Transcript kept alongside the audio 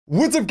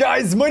What's up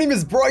guys, my name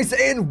is Bryce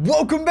and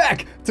welcome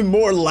back to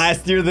more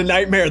Last Year the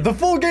Nightmare. The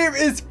full game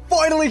is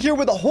finally here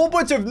with a whole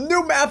bunch of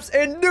new maps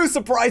and new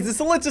surprises,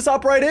 so let's just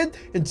hop right in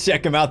and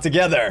check them out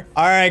together.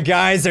 Alright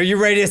guys, are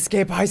you ready to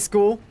escape high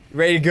school?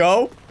 Ready to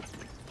go?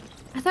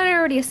 I thought I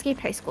already escaped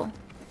high school.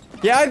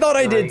 Yeah, I thought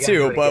I did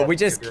too, but we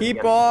just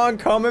keep on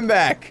coming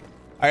back.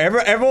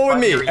 Alright, everyone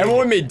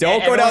with me,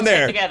 don't go down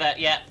there. Together.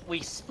 Yeah, we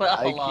split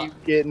up a lot. I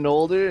keep getting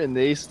older and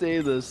they stay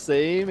the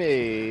same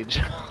age.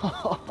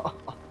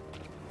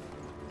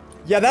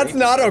 Yeah, that's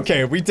not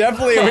okay. We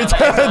definitely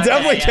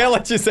can't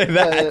let you say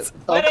that.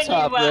 Why don't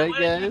top, right, you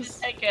guys?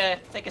 just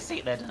take a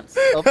seat there, Dance?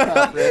 Up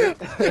top, right?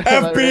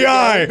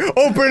 FBI,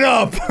 open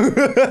up!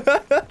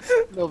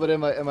 No, but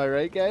am I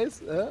right,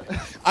 guys?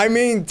 I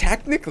mean,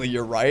 technically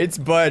you're right,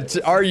 but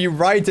are you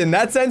right in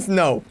that sense?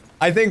 No.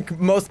 I think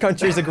most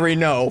countries agree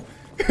no.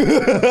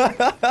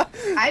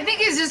 I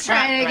think he's just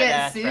trying to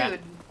get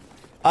sued.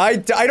 I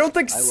don't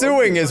think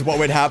suing is what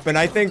would happen.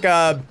 I think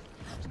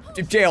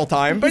jail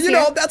time, but you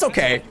know, that's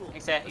okay.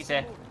 He's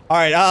here.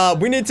 Alright,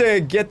 we need to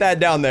get that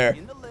down there.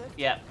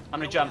 Yeah, I'm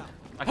gonna jump,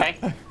 okay?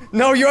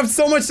 No, you have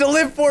so much to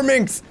live for,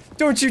 Minx!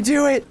 Don't you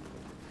do it!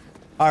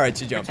 Alright,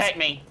 she jumps. Protect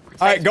me.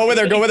 Alright, go with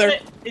her, go with her.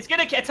 It's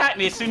gonna attack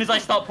me as soon as I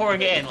start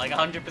pouring it in, like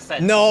 100%.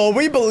 No,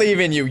 we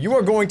believe in you. You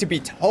are going to be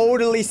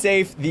totally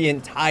safe the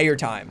entire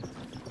time.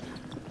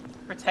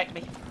 Protect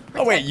me.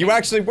 Oh wait, you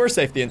actually were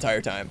safe the entire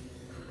time.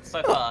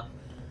 So far.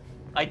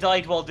 I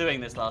died while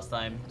doing this last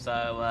time,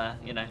 so,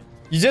 you know.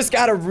 You just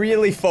gotta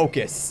really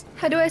focus.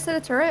 How do I set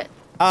a turret?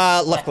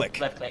 Left click.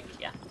 Left click,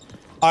 yeah.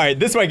 Alright,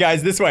 this way,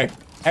 guys, this way.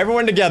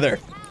 Everyone together.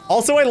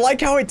 Also, I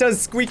like how it does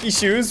squeaky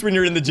shoes when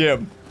you're in the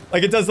gym.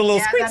 Like, it does the little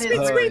squeak,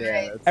 squeak, squeak.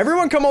 Yeah.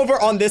 Everyone come over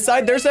on this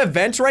side. There's a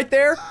vent right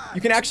there.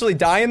 You can actually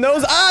die in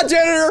those. Ah,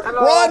 janitor,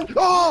 run!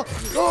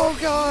 Oh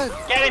god!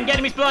 Get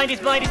him, he's blind, he's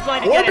blind.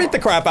 Or beat the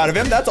crap out of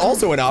him. That's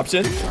also an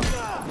option.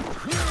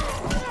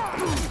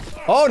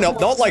 Oh, no,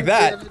 don't like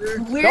that.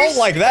 Don't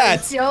like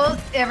that.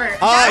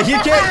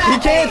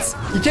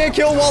 He can't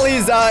kill while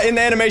he's in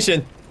the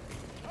animation.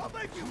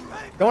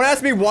 Don't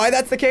ask me why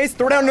that's the case.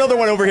 Throw down another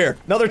one over here.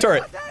 Another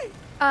turret.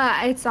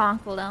 It's on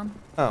cooldown.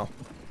 Oh.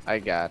 I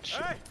got you.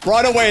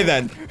 Run away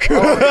then.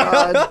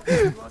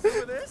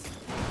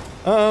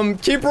 Oh,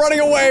 keep running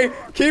away.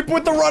 Keep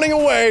with the running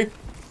away.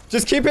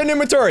 Just keep hitting him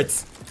with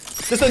turrets.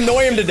 Just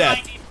annoy him to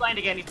death. He's blind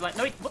again, he's blind.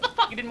 No, what the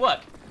fuck? It didn't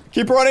work.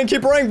 Keep running,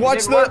 keep running.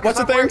 Watch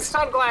the things.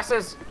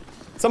 Sunglasses.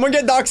 Someone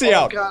get Doxy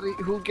out. God,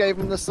 who gave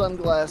him the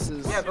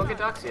sunglasses? Yeah, go get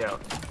Doxy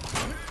out.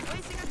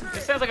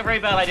 This sounds like a very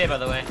bad idea, by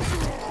the way.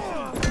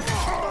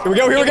 Here we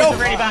go, here we go.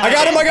 Really I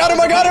got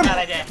him.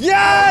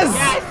 Yes!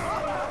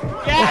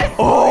 Yes!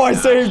 Oh, I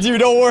saved you.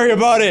 Don't worry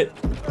about it.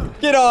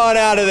 Get on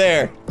out of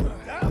there.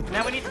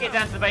 Now we need to get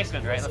down to the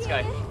basement, right? Let's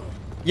go.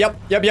 Yep.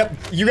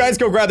 You guys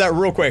go grab that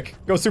real quick.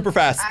 Go super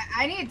fast.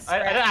 I need I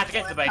don't have to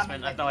get to the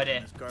basement. I have no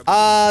idea.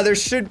 There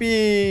should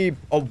be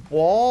a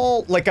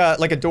wall, like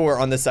a door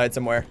on this side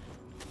somewhere.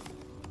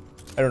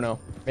 I don't know.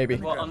 Maybe.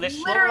 What, on this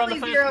floor or on the literally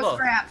first zero floor?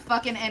 scrap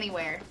fucking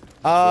anywhere.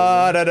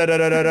 I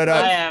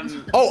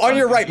am. Oh, on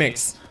your right,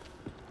 Minx.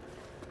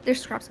 There's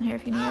scraps in here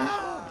if you need it.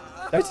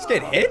 Did I just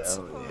get hit?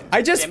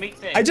 I me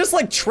too. just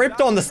like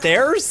tripped on the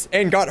stairs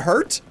and got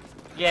hurt.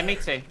 Yeah, me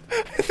too.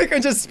 I think I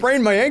just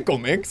sprained my ankle,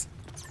 Minx.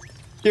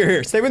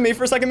 Here, stay with me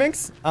for a second,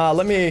 Minx.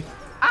 Let me.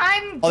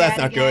 I'm Oh, that's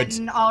dead not good.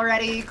 again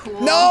already.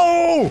 Cool.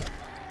 No!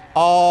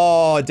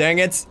 Oh, dang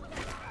it.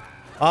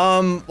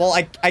 Well,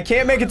 I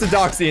can't make it to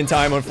Doxy in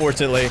time,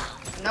 unfortunately.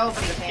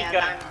 Nobody can.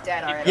 I'm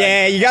dead already.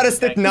 Yeah, you gotta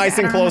stick nice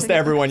and close to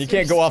everyone. You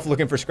can't go off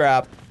looking for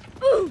scrap.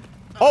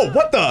 Oh,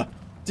 what the?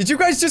 Did you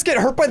guys just get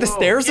hurt by the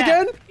stairs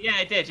again? Yeah,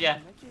 I did, yeah.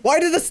 Why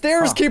did the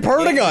stairs keep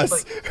hurting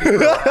us?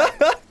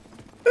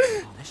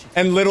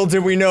 And little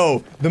did we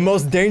know, the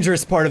most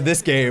dangerous part of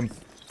this game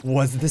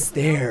was the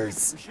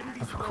stairs.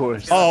 Of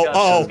course.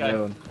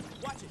 Oh.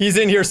 He's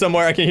in here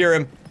somewhere. I can hear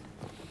him.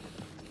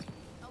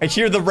 I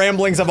hear the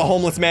ramblings of a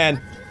homeless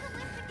man.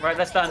 Right,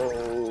 that's done.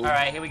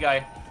 Alright, here we go.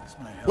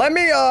 Let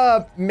me,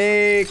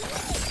 make...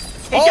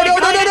 Oh, no!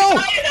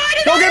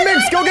 Go get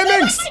Minx! Go get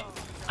Minx!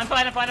 I'm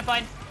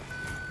fine.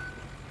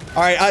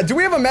 Alright, do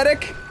we have a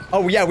medic?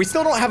 Oh, yeah, we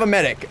still don't have a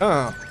medic.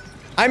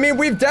 I mean,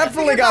 we've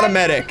definitely got a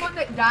medic. One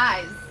that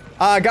dies.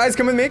 Guys,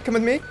 come with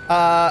me.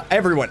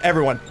 Everyone.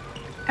 Everyone?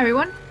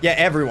 Yeah,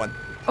 everyone.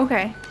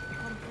 Okay.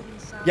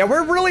 Yeah,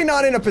 we're really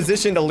not in a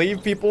position to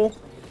leave people.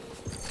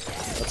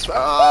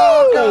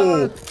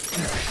 Oh!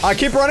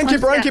 Keep running.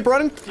 Just go. I got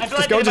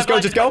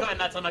him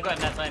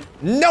that time.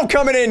 No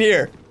coming in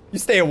here. You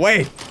stay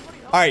away.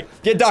 Alright,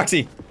 get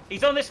Doxy.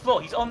 He's on this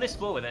floor. He's on this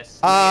floor with us.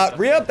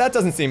 Rhea, that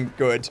doesn't seem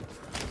good.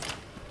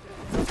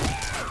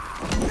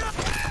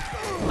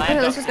 I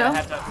have let's just go.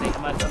 Doxy.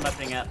 I'm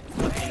opening it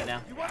now.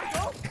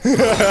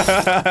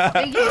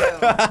 Thank you.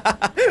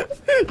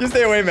 You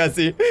stay away,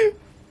 Messi.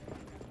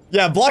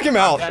 Yeah, block him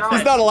out.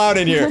 He's not allowed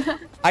in here.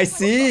 I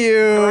see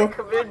you.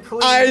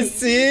 I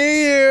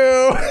see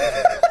you.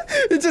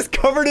 He just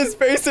covered his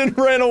face and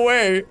ran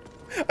away.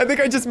 I think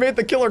I just made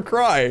the killer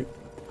cry.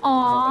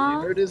 Aww.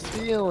 You hurt his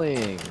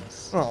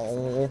feelings.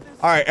 Oh.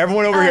 All right,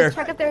 everyone over here.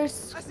 Check if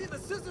there's.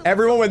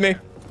 Everyone with me.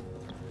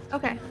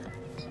 Okay.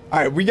 All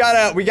right, we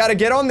gotta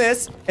get on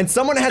this, and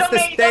someone has to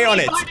stay on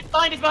it.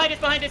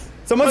 Behind us.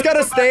 Someone's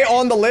gotta stay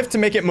on the lift to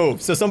make it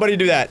move. So somebody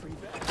do that.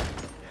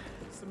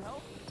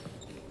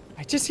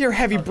 I just hear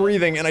heavy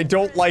breathing, and I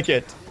don't like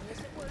it.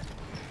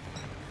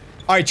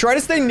 All right, try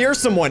to stay near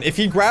someone. If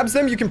he grabs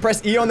them, you can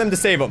press E on them to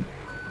save them.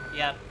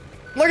 Yep.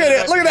 Look at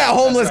it. Look at that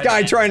homeless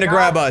guy trying to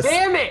grab us.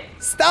 Damn it!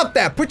 Stop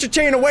that. Put your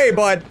chain away,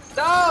 bud.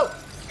 No!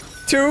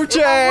 2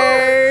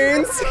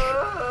 chains.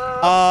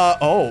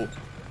 Oh.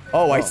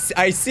 Oh,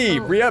 I see.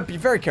 Rhea, be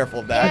very careful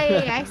of that.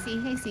 Yeah, I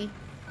see.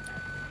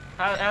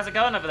 How's it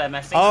going over there,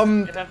 Messi?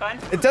 Everything fine?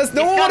 It does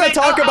no one want to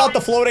talk about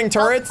the floating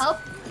turrets? Help.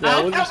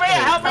 Help me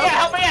out!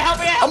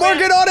 I'm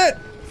working on it.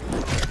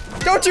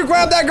 Don't you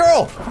grab that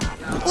girl.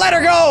 Let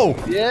her go.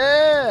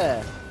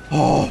 Yeah.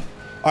 Oh.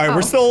 All right,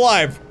 we're still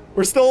alive.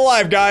 We're still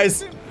alive,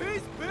 guys.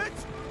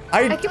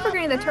 I keep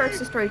forgetting the turrets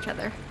destroy each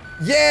other.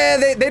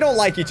 Yeah, they don't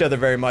like each other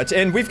very much.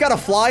 And we've got a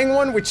flying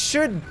one, which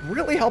should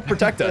really help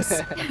protect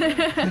us.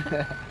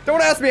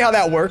 Don't ask me how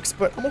that works,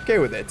 but I'm okay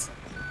with it.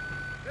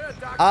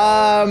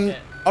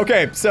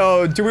 Okay,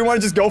 so do we want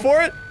to just go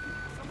for it?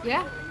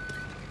 Yeah.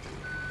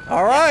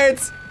 All right.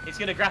 He's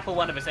gonna grapple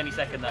one of us any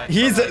second, though.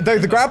 He's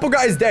the grapple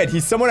guy is dead.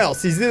 He's someone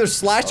else. He's either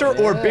Slasher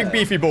or Big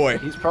Beefy Boy.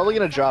 He's probably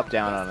gonna drop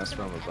down on us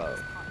from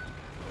above.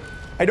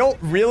 I don't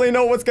really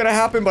know what's gonna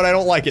happen, but I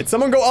don't like it.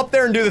 Someone go up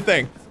there and do the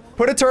thing.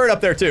 Put a turret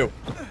up there too.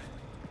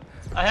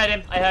 I heard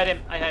him.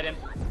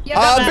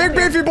 Yeah, Big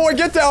Beefy Boy,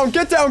 get down.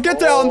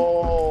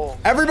 Oh.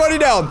 Everybody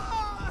down.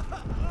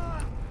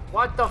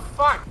 What the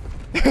fuck?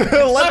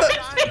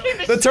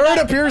 The turret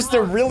appears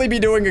to really be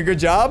doing a good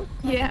job.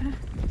 Yeah.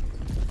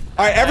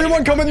 All right,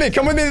 everyone come with me.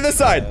 Come with me to this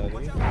side.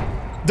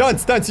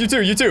 Dunce, you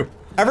too.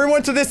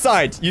 Everyone to this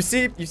side. You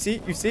see?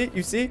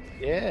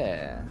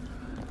 Yeah.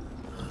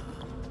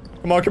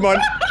 Come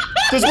on.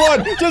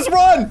 Just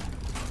run.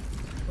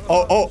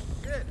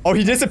 Oh,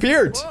 he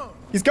disappeared.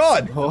 He's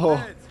gone.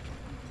 Oh.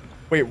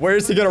 Wait, where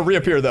is he gonna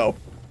reappear though?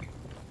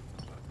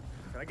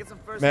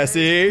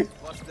 Messi.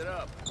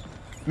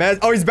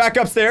 Oh, he's back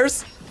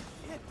upstairs.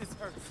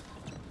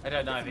 I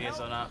don't know if he is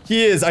or not.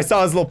 He is. I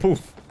saw his little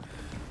poof.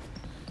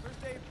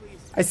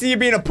 I see you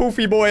being a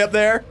poofy boy up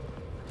there.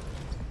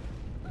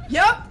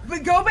 Yep,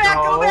 but go back.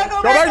 Go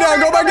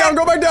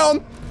back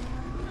down.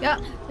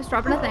 Yep. Just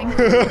dropping a thing.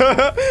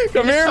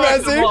 Come here,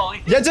 charged the wall. Messi.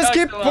 He Yeah, just just charged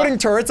keep the wall. putting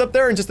turrets up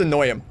there and just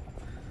annoy him.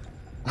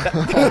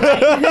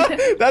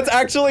 That's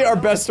actually our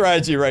best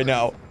strategy right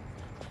now.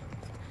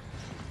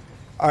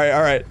 All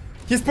right.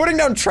 He's putting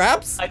down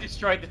traps. I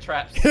destroyed the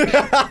traps.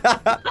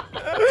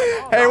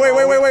 Hey,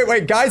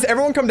 wait, guys,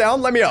 everyone come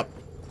down. Let me up.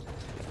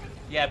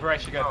 Yeah,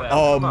 Bryce should go first.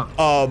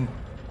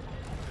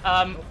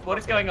 What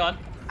is going on?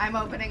 I'm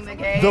opening the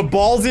gate. The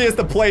ballsiest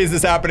of plays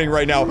is happening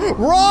right now.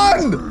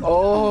 Run!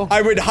 Oh.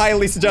 I would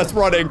highly suggest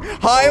running.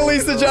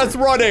 This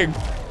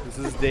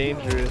is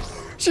dangerous.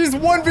 She's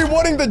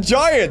 1v1ing the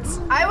Giants.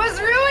 I was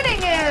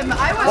ruining him.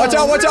 Watch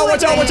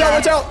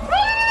out.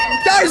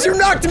 Guys, you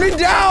knocked me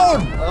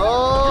down.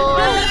 Oh.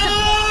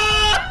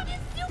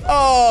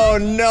 Oh,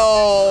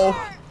 no.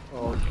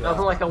 Oh Nothing god.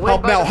 like a win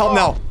Help by now.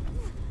 default.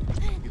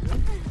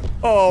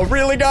 Oh,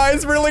 really,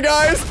 guys?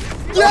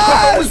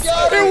 Yes!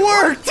 It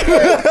worked!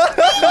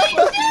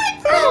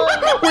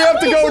 We have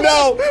to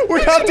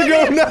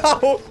go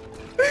now.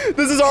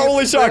 This is our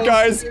only shot,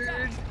 guys.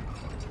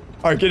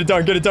 All right, get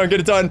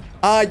it done.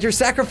 Your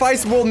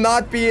sacrifice will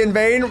not be in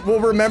vain. We'll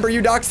remember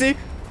you, Doxy.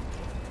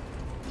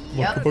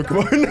 Yep. Come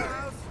on.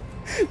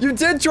 You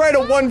did try to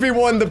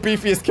 1v1 the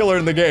beefiest killer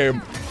in the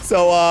game.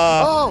 So,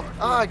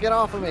 Get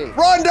off of me.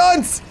 run,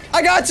 Dunce!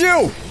 I got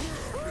you!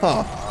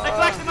 Huh.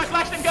 I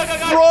flashed him, go!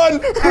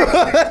 Run!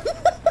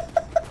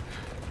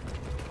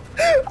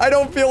 I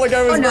don't feel like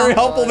I was very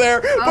helpful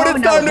there, but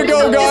it's time to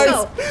go,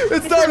 guys!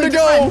 It's time to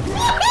go!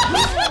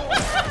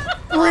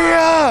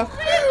 Rhea!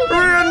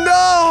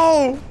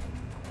 No!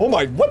 Oh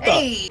my, what the?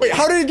 Hey. Wait,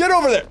 how did he get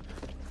over there?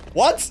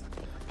 What?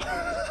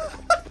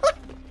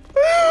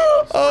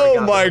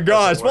 Oh my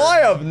gosh. Well, I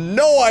have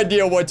no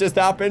idea what just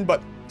happened,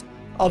 but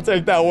I'll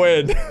take that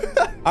win.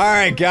 All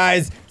right,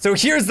 guys. So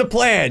here's the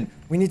plan.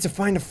 We need to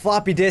find a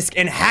floppy disk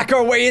and hack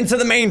our way into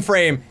the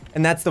mainframe.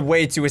 And that's the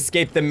way to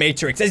escape the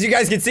Matrix. As you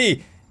guys can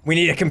see, we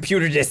need a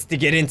computer disk to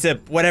get into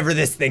whatever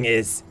this thing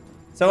is.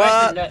 So,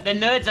 The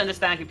nerds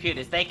understand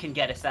computers. They can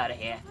get us out of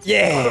here.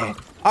 yeah.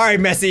 All right,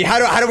 Messi,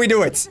 how do we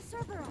do it?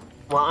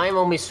 Well, I'm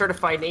only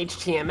certified in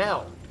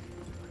HTML.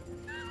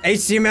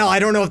 HTML, I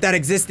don't know if that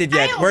existed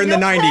yet. We're in the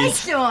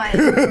 90s.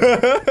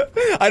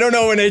 I don't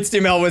know when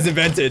HTML was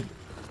invented.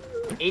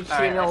 HTML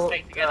Alright, let's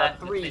stick together.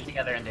 Let's 3. stick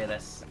together and do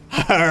this.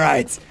 All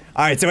right,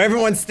 so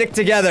everyone stick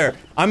together.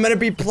 I'm gonna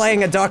be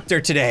playing a doctor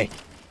today.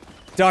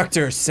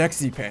 Dr.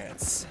 Sexy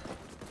Pants.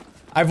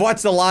 I've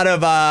watched a lot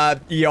of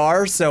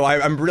ER, so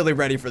I'm really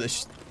ready for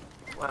this.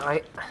 Well,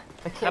 I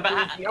can't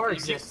believe ER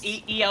exists.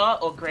 ER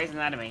or Grey's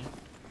Anatomy?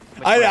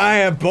 Which I one?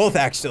 have both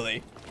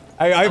actually.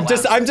 I'm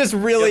just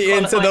really You're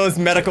into qualified- those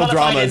medical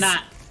qualified in dramas.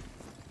 that.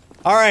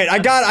 All right, I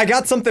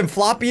got something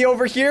floppy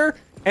over here.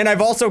 And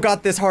I've also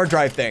got this hard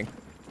drive thing.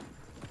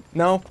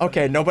 No?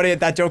 Okay, nobody,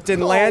 that joke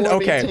didn't land? Let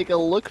Okay. me take a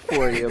look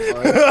for you,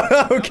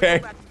 bud.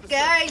 Okay.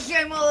 Guys,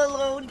 I'm all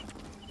alone.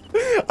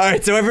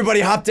 Alright, so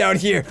everybody hop down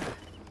here.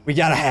 We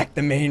gotta hack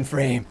the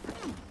mainframe.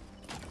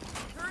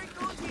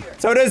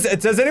 So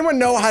does anyone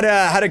know how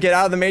to get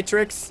out of the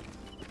Matrix?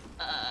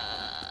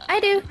 I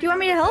do. Do you want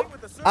me to help?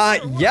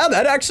 Yeah,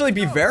 that'd actually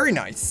be very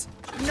nice.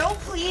 No,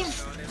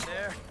 please.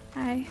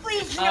 Hi.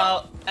 Please,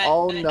 no.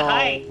 Oh no.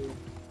 Hi.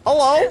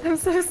 Hello? I'm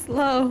so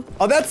slow.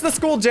 Oh, that's the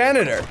school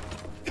janitor.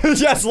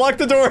 Yes, lock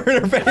the door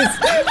in her face.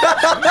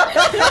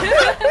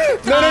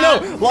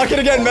 No. Lock it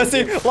again,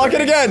 Messi. Lock it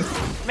again.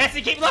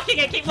 Messi, keep locking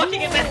it,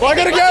 Messi. Lock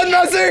it again,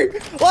 Messi.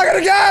 Lock it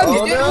again.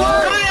 Oh no.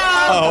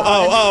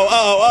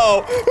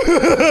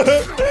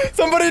 Oh.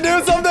 Somebody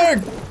do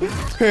something.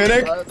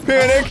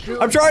 Panic.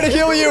 I'm trying to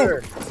heal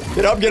you.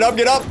 Get up.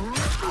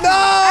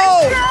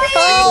 No.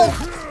 Help.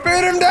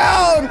 Beat him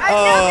down. I'm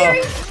not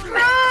very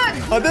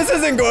strong. Oh, this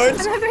isn't good.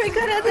 I'm not very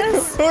good at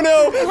this. Oh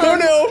no.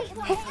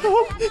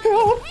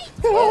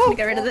 Let me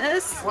get rid of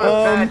this. What a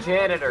bad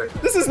janitor.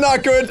 This is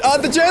not good.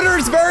 The janitor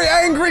is very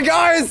angry,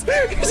 guys.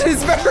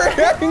 She's very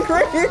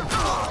angry.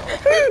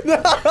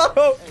 No.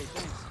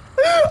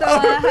 So,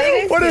 how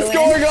you guys What is doing?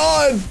 going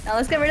on? Now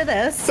let's get rid of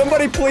this.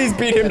 Somebody please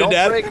beat him to Don't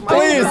death. break my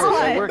Please. spirit.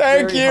 I worked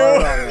Thank very you.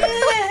 hard on it.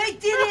 I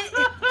did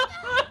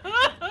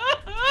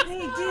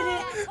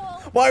it.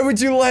 Why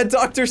would you let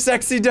Dr.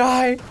 Sexy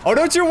die? Oh,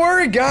 don't you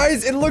worry,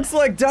 guys. It looks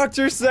like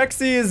Dr.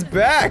 Sexy is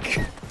back.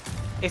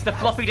 It's the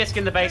floppy disk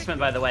in the basement,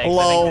 by the way.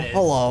 Hello.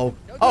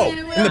 Oh,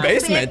 in the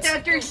basement.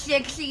 Dr.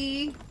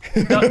 Sexy.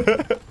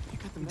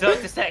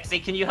 Dr. Sexy,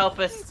 can you help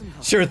us?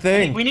 Sure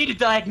thing. We need a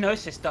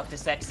diagnosis, Dr.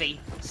 Sexy.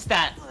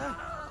 Stat.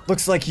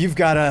 Looks like you've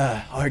got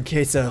a hard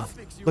case of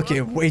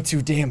looking way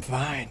too damn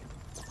fine.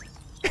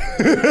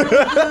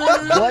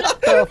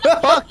 What the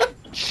fuck,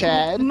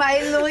 Chad?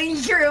 My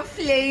loins are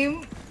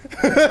aflame.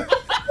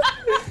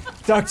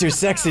 Dr.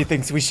 Sexy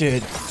thinks we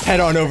should head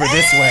on over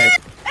this way.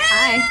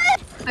 Hi.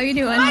 How you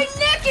doing? My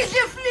neck is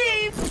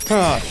aflame.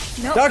 Huh.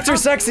 Nope. Dr.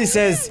 Sexy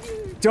says,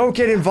 don't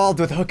get involved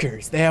with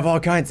hookers. They have all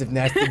kinds of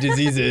nasty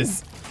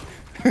diseases.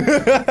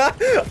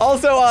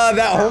 Also,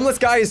 that homeless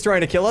guy is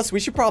trying to kill us. We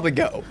should probably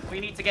go. We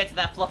need to get to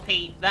that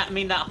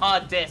that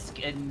hard disk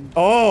and...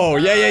 Oh,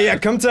 yeah.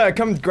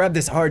 Come grab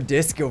this hard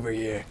disk over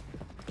here.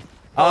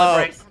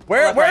 Bryce.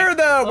 Where Bryce.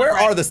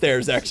 are the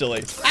stairs,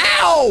 actually?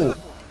 Ow!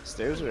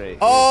 Stairs are right here.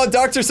 Oh,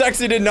 Dr.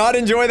 Sexy did not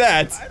enjoy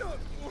that.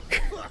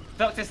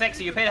 Dr.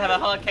 Sexy, you appear to have a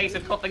hard case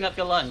of coughing up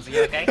your lungs. Are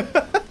you okay?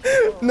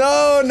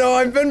 No,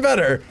 I've been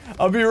better.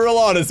 I'll be real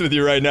honest with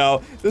you right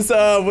now. This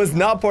was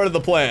not part of the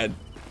plan.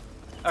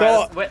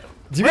 So,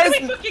 do you where guys?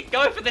 are we fucking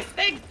going for this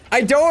thing?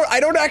 I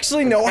don't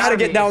actually know how to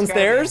get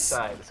downstairs.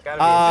 It's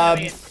gotta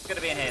be It's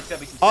gotta be in here. It's gotta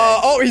be some stairs.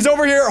 Oh, he's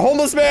over here,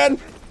 homeless man.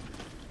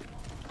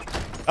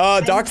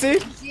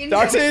 Doxy?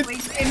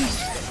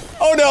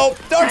 Oh no,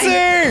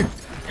 Doxy!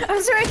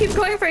 I'm sorry, I keep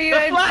going for you.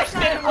 The I'm flash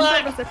not didn't on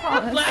work. purpose, I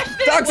promise. Flash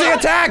didn't Doxy, work.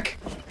 attack!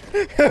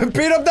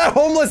 Beat up that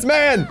homeless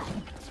man.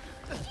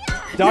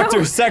 Dr.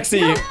 No,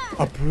 Sexy no.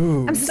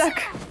 approves. I'm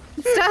stuck.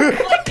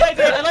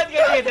 I like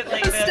the idea that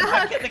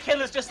like the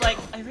killer's just like,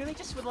 I really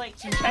just would like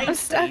some change, I'm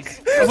stuck.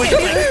 please. And we're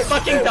just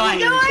like fucking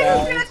dying.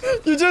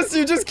 You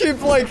just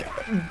keep like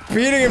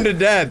beating him to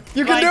death.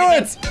 You can do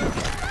it.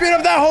 Beat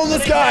up that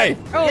homeless guy.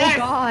 Oh Yes.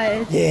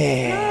 god.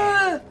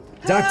 Yeah.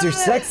 Dr.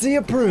 Sexy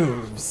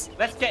approves.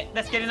 Let's get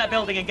in that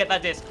building and get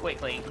that disc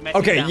quickly. Messi's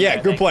Okay, down yeah, there,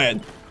 I good think.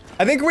 plan.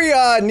 I think we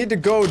need to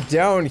go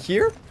down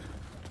here.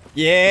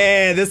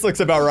 Yeah, this looks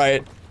about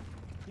right.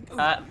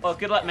 Well,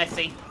 good luck,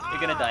 Messi. You're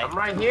gonna die. I'm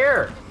right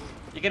here.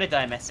 You're gonna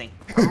die, Messi.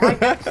 I'm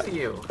right next to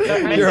you.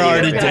 Messi, You're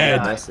already gonna dead.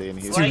 die. Messi, and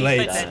he's Why are you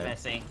late. so dead,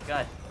 Messi?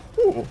 God.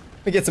 Ooh,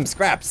 let me get some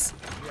scraps.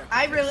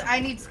 I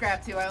need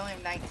scrap too. I only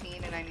have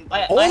 19 and I need.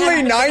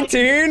 Only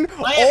 19?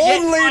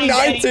 Only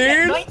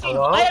 19? 19.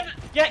 Hello?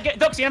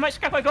 Doxy, how much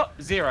scrap I got?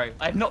 0.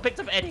 I have not picked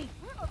up any.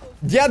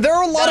 Yeah, there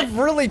are a lot of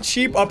really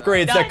cheap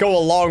upgrades that go a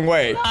long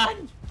way.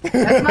 None.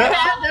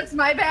 That's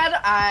my bad.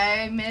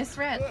 I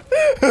misread.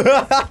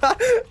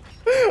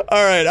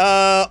 Alright,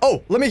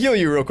 oh, let me heal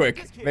you real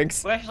quick.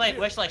 Thanks. Where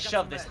should I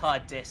shove this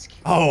hard disk?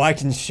 Oh, I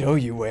can show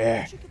you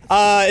where.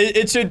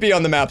 It should be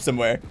on the map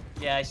somewhere.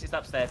 Yeah, it's just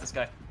upstairs. Let's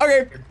go.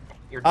 Okay.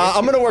 Your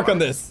I'm dish gonna is work on fine.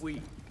 this.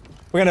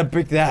 We're gonna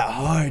pick that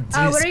hard what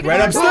are disc you right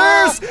gonna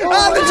upstairs!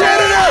 The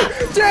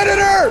janitor!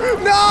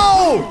 Janitor!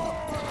 No!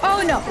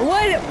 Oh no.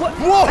 What?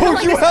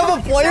 Whoa, you have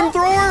a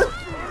flamethrower?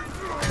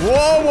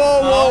 Whoa.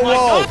 Oh my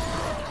God.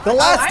 The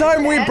last I'm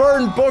time we dead.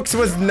 burned books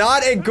was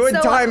not a good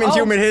So, time in oh,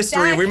 human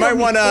history. that We might killed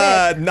me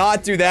wanna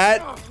not do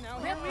that.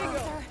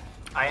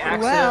 I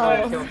accidentally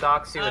Well. killed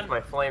Doxy with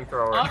my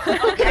flamethrower.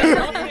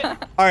 Okay.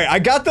 Alright, I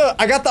got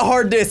the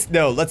hard disc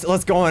though.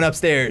 Let's go on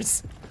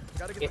upstairs.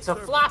 It's a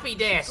floppy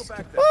disk.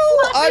 Well,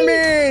 I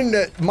mean,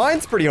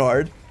 mine's pretty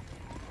hard.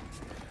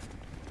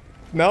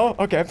 No?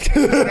 Okay.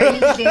 Are you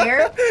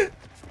there?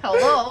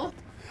 Hello.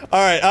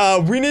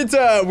 Alright, we need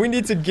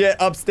to get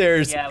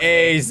upstairs Yeah, we do.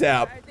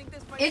 ASAP.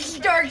 It's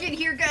dark in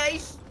here,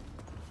 guys.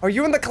 Are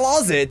you in the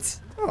closet?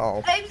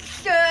 Oh. I'm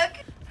stuck.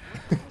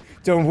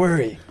 Don't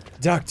worry,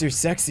 Dr.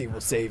 Sexy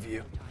will save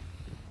you.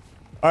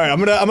 All right,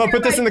 I'm gonna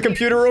put this in the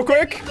computer real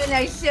quick. When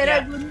I said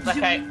I wouldn't do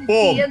it.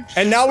 Boom.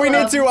 And now we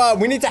need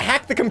to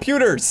hack the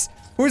computers.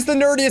 Who's the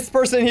nerdiest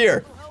person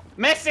here?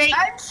 Messi!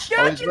 I'm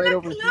shocking right the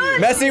over here.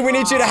 blood. Messi, we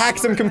need you to hack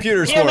some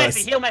computers Heal for Messi, us.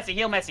 heal Messi,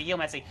 heal Messi, heal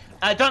Messi.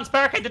 Don't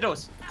barricade the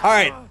doors. All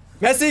right,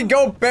 Messi,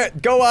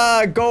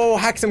 go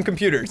hack some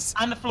computers.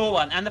 And the floor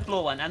one, and the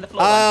floor one, and the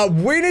floor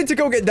one. We need to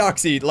go get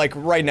Doxy, like,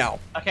 right now.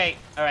 Okay,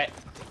 alright.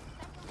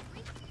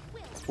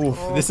 Oof,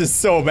 this is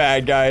so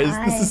bad, guys.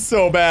 This is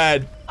so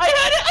bad. I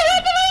heard it!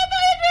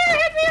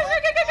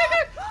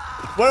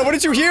 What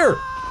did you hear?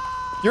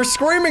 You're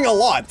screaming a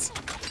lot.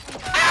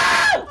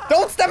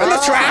 Don't step in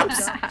the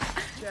traps!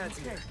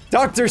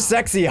 Dr.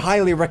 Sexy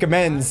highly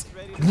recommends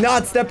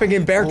not stepping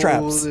in bear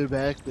traps. Oh, they're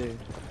back there.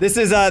 This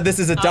is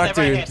a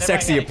Dr. right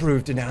Sexy here.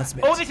 approved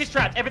announcement. Oh, this is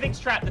trapped. Everything's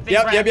trapped. The thing's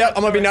Yep. trapped.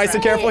 I'm gonna be nice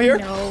and careful here.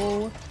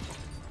 No.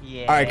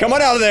 Yeah. All right, come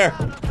on out of there.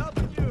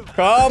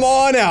 Come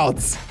on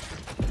out.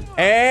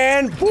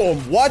 And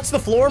boom. Watch the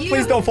floor.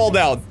 Please don't fall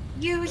down.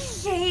 You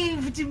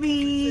saved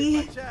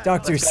me.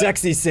 Dr.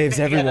 Sexy saves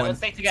Stick together, everyone. let's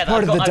stick It's together.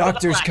 part of the I've got the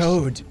doctor's flash.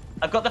 code.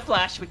 I've got the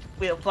flash.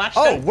 We'll flash.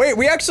 Oh, them. wait.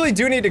 We actually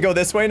do need to go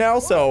this way now,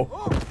 so.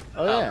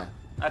 Oh, yeah.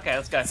 Okay,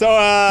 let's go. So,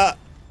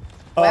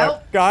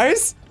 Well-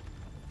 guys?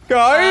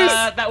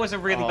 Guys? That was a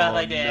really bad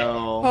idea.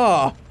 No.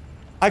 Oh.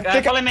 I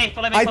think Follow me,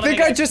 follow me, I follow think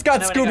me, I guys. just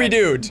got I know where to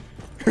go.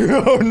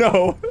 Scooby-Dooed. Oh,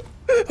 no.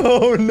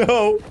 Oh,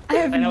 no. I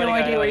have I know no where to go,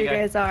 idea I where know you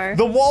where to guys are.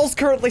 The walls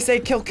currently say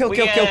kill, kill,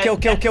 kill, kill, kill,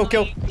 kill, kill,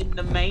 kill. Definitely in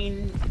the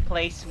main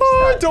place we Oh,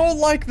 I started. don't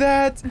like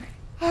that.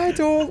 I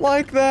don't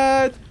like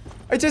that.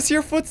 I just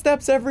hear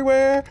footsteps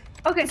everywhere.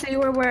 Okay, so you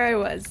were where I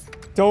was.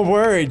 Don't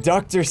worry,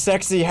 Dr.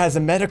 Sexy has a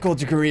medical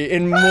degree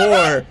in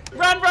more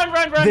Run,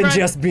 than run.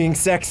 just being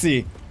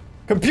sexy.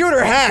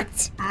 Computer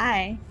hacked.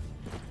 Hi.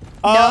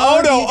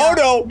 Oh no, you oh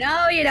don't. no.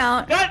 No, you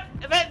don't.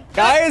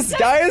 Guys,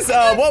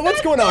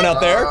 what's going on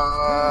out there?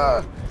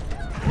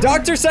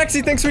 Dr.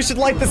 Sexy thinks we should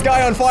light this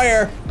guy on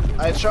fire.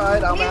 I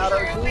tried. I'm out of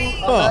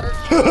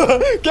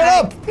Oh. Get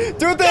up!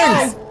 Do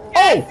things!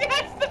 Oh!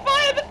 Yes, the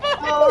fire!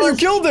 Oh, you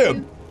killed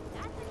him!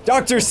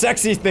 Dr.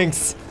 Sexy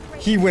thinks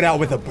he went out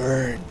with a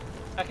burn.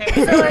 Okay,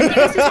 So, like, you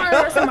guys just want to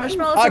roast some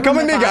marshmallows? to Come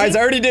warm with me, the guys. I body?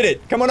 already did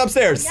it. Come on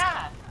upstairs.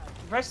 yeah.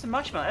 Roast some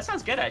marshmallow. That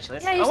sounds good, actually.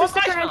 Yeah, you I should want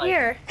stick around marshmallows.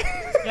 here.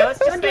 Yeah, let's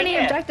just Don't do stay any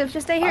here. objectives,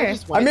 just stay here.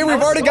 I mean,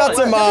 we've already got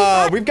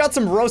some, we've got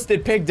some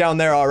roasted pig down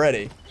there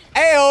already.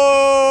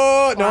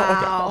 Ayo!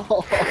 No,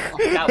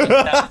 okay. Wow.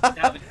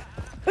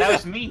 That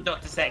was mean,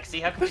 Dr. Sexy.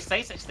 How could you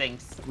say such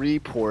things?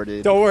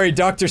 Reported. Don't worry,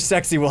 Dr.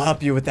 Sexy will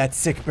help you with that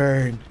sick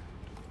burn.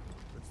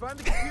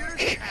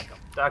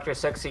 Dr.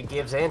 Sexy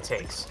gives and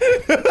takes.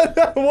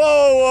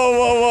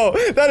 Whoa.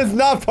 That is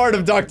not part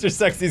of Dr.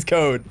 Sexy's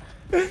code.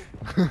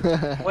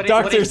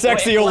 Dr.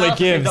 Sexy what only else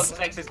is in gives.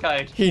 Dr. Sexy's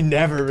code. He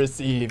never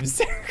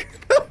receives.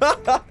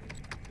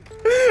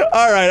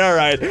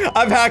 Alright.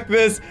 I've hacked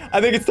this.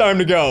 I think it's time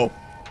to go.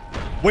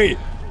 Wait.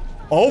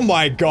 Oh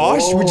my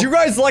gosh. Whoa. Would you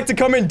guys like to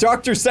come in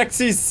Dr.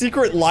 Sexy's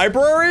secret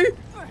library?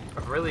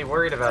 I'm really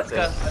worried about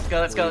this.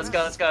 Let's go.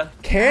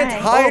 Can't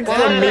Hi. hide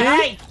from me.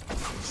 Hey!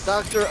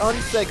 Dr.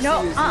 Unsexy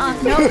No, is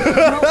no.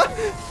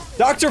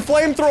 Dr.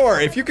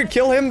 Flamethrower, if you could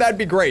kill him, that'd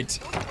be great.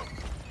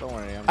 Don't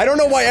worry. I don't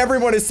know why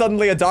everyone is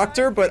suddenly a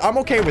doctor, but I'm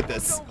okay with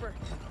this.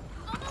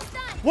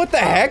 What the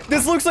heck?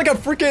 This looks like a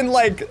freaking,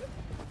 like,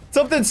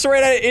 something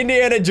straight out of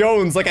Indiana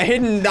Jones, like a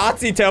hidden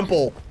Nazi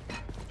temple.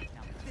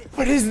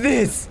 What is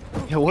this?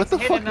 Yeah, what the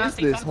Hidden fuck is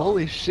Nazi this? temple.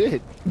 Holy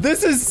shit.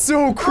 This is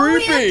so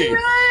creepy.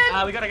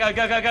 We gotta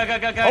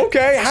go.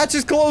 Okay, hatch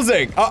is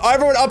closing.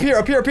 Everyone up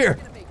here.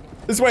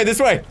 This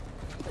way.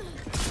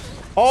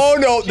 Oh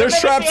no, there's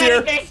traps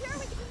here.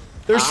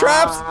 There's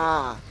traps.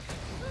 Ah.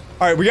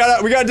 All right, we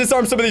gotta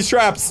disarm some of these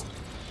traps.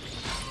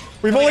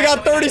 We've only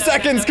got 30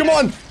 seconds. Come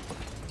on.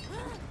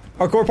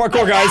 Parkour,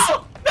 guys.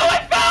 No,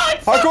 I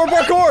fell!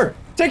 Parkour.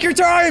 Take your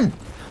time.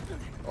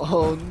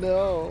 Oh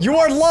no. You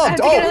are loved.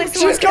 I have to get at Oh, least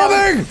she's one kill.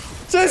 coming.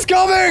 She's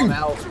coming. I'm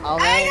out.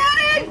 I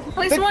got it. At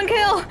least one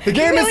kill. The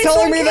game is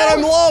telling me that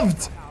I'm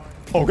loved.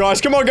 Oh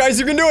gosh, come on, guys,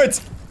 you can do it.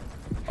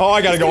 Oh,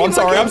 I gotta go. I'm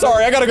sorry.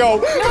 I gotta go.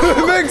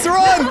 Minx,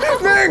 run!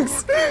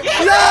 Minx!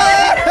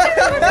 Yeah!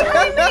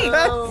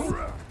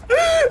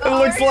 It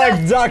looks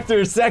like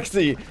Dr.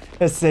 Sexy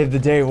has saved the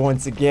day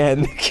once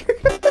again.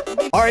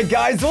 Alright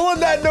guys, well on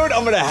that note,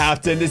 I'm gonna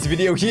have to end this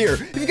video here.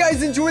 If you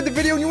guys enjoyed the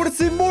video and you want to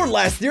see more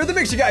last year, then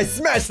make sure you guys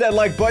smash that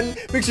like button.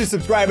 Make sure you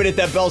subscribe and hit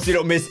that bell so you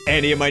don't miss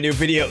any of my new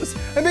videos.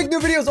 I make new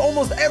videos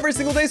almost every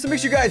single day, so make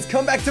sure you guys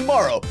come back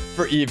tomorrow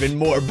for even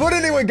more. But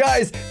anyway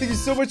guys, thank you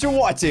so much for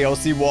watching. I'll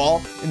see you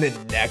all in the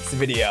next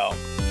video.